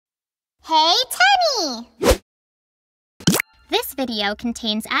Hey, Tenny! This video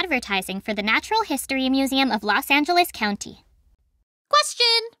contains advertising for the Natural History Museum of Los Angeles County. Question!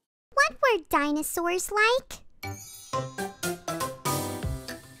 What were dinosaurs like?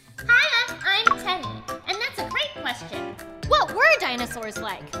 Hiya, I'm Tenny, and that's a great question. What were dinosaurs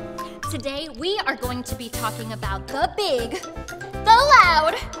like? Today we are going to be talking about the big, the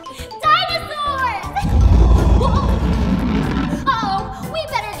loud dinosaurs! Whoa! Uh-oh, we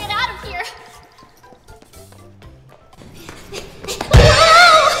better get out of here.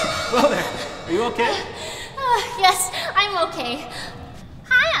 Well there, are you okay? Yes, I'm okay.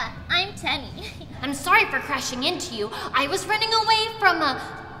 Hiya, I'm Tenny. I'm sorry for crashing into you. I was running away from a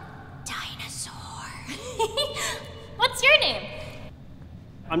dinosaur. What's your name?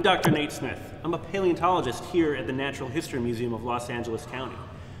 I'm Dr. Nate Smith. I'm a paleontologist here at the Natural History Museum of Los Angeles County.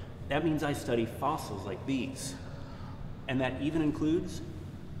 That means I study fossils like these. And that even includes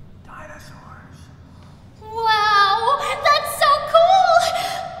dinosaurs. Wow, that's so cool!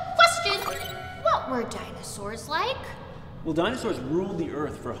 Question, what were dinosaurs like? Well, dinosaurs ruled the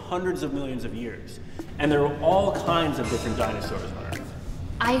Earth for hundreds of millions of years. And there were all kinds of different dinosaurs on Earth.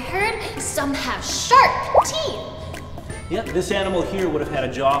 I heard some have sharp teeth. Yep, this animal here would have had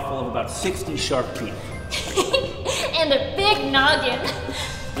a jaw full of about 60 sharp teeth. And a big noggin.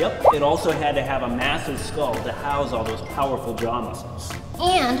 Yep, it also had to have a massive skull to house all those powerful jaw muscles.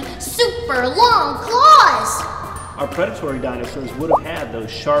 And super long claws. Our predatory dinosaurs would have had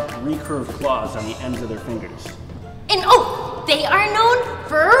those sharp, recurved claws on the ends of their fingers. And oh, they are known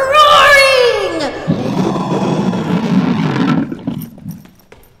for roaring!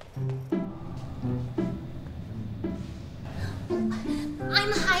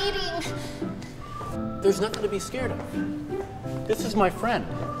 I'm hiding. There's nothing to be scared of. This is my friend.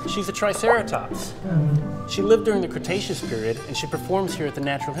 She's a triceratops. She lived during the Cretaceous period, and she performs here at the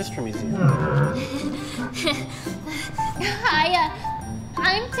Natural History Museum. Hiya,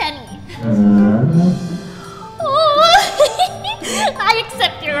 I'm Tenny. Oh, I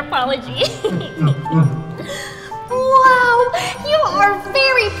accept your apology. Wow, you are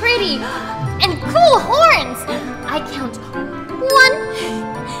very pretty and cool horns. I count 1,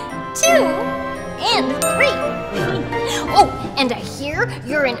 2, and 3. Oh, and I hear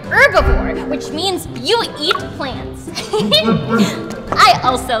you're an herbivore, which means you eat plants. I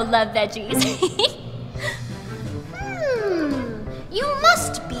also love veggies. You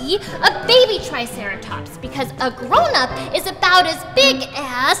must be a baby triceratops because a grown-up is about as big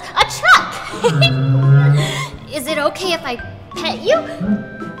as a truck. Is it okay if I pet you?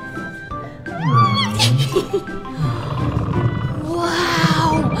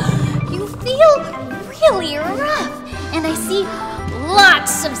 Wow, you feel really rough, and I see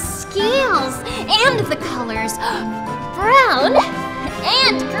lots of scales and the colors brown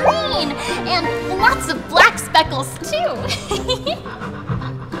and green and lots of black speckles too.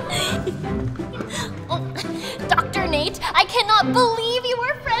 Oh, Dr. Nate, I cannot believe you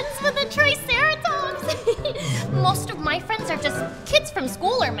are friends with a triceratops. Most of my friends are just kids from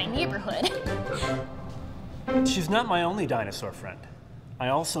school or my neighborhood. She's not my only dinosaur friend. I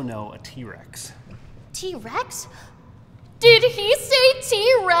also know a T-Rex. T-Rex? Did he say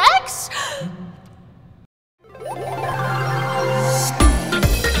T-Rex?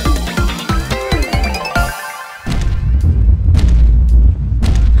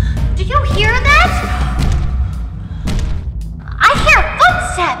 Do you hear that? I hear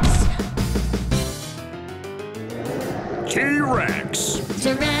footsteps. T-Rex.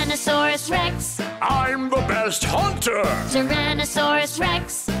 Tyrannosaurus Rex. I'm the best hunter. Tyrannosaurus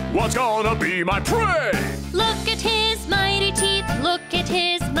Rex. What's gonna be my prey? Look at his mighty teeth. Look at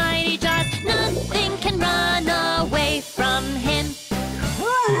his mighty jaws. Nothing can run away from him.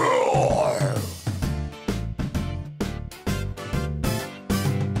 Roar.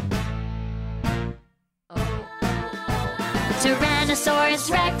 Tyrannosaurus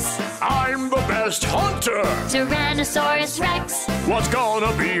Rex. I'm the best hunter. Tyrannosaurus Rex. What's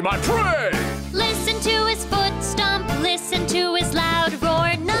gonna be my prey? Listen to his foot stomp. Listen to his loud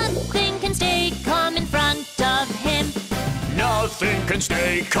roar. Nothing can stay calm in front of him. Nothing can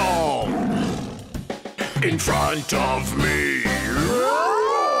stay calm in front of me.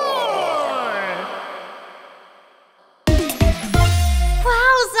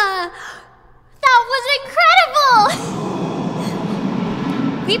 Wowza! That was incredible!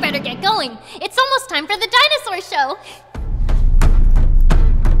 We better get going. It's almost time for the dinosaur show.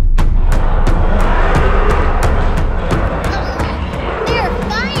 They're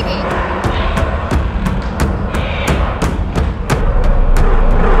fighting.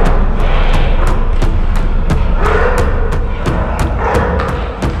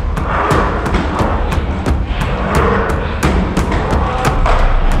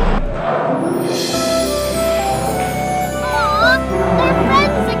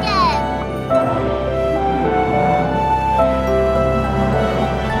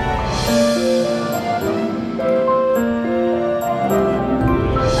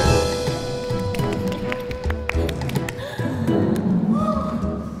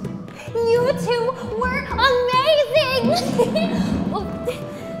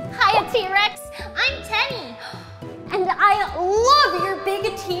 love your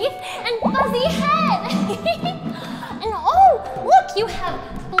big teeth and fuzzy head. And oh, look, you have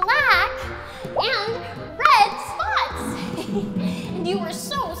black and red spots. And you are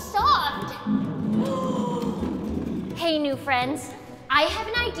so soft. Hey, new friends, I have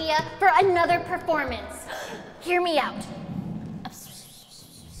an idea for another performance. Hear me out.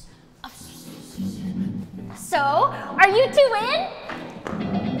 So, are you two in?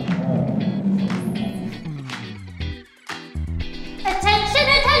 Attention,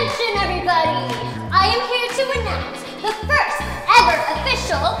 attention, everybody! I am here to announce the first ever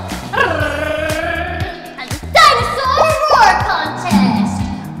official Dinosaur Roar contest!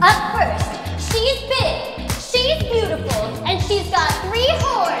 Up first, she's big, she's beautiful, and she's got 3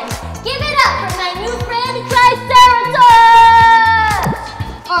 horns. Give it up for my new friend, Triceratops!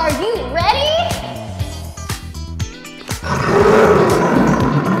 Are you ready?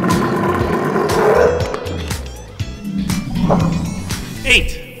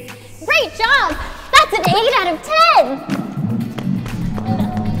 8. Great job! That's an 8 out of 10!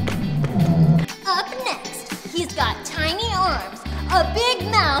 Up next, he's got tiny arms, a big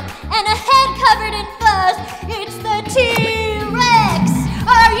mouth, and a head covered in fuzz. It's the T-Rex!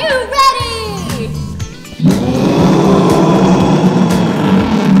 Are you ready?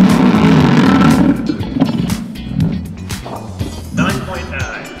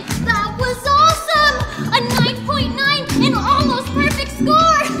 9.9. That was awesome! A 9.9 and almost perfect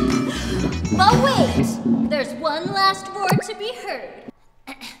score! But wait, there's one last roar to be heard.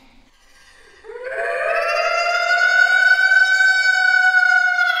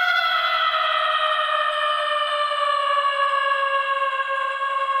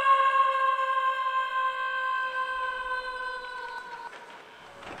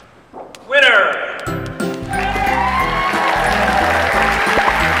 Winner!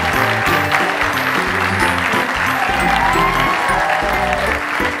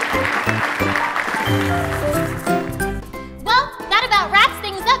 Well, that about wraps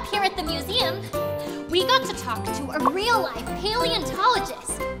things up here at the museum. We got to talk to a real-life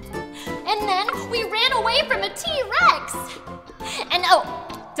paleontologist. And then we ran away from a T-Rex. And oh,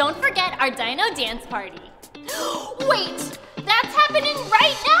 don't forget our dino dance party. Wait, that's happening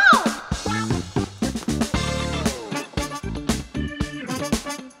right now!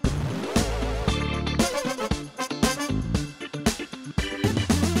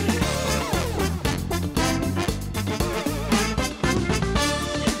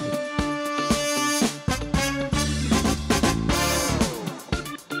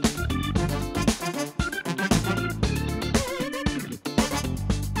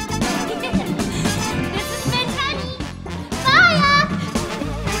 This has been Tenny. Bye!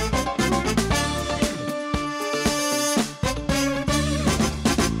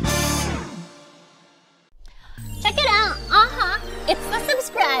 Check it out. It's the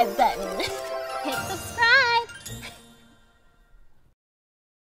subscribe button. Hit subscribe.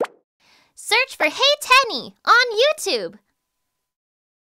 Search for Hey Tenny on YouTube.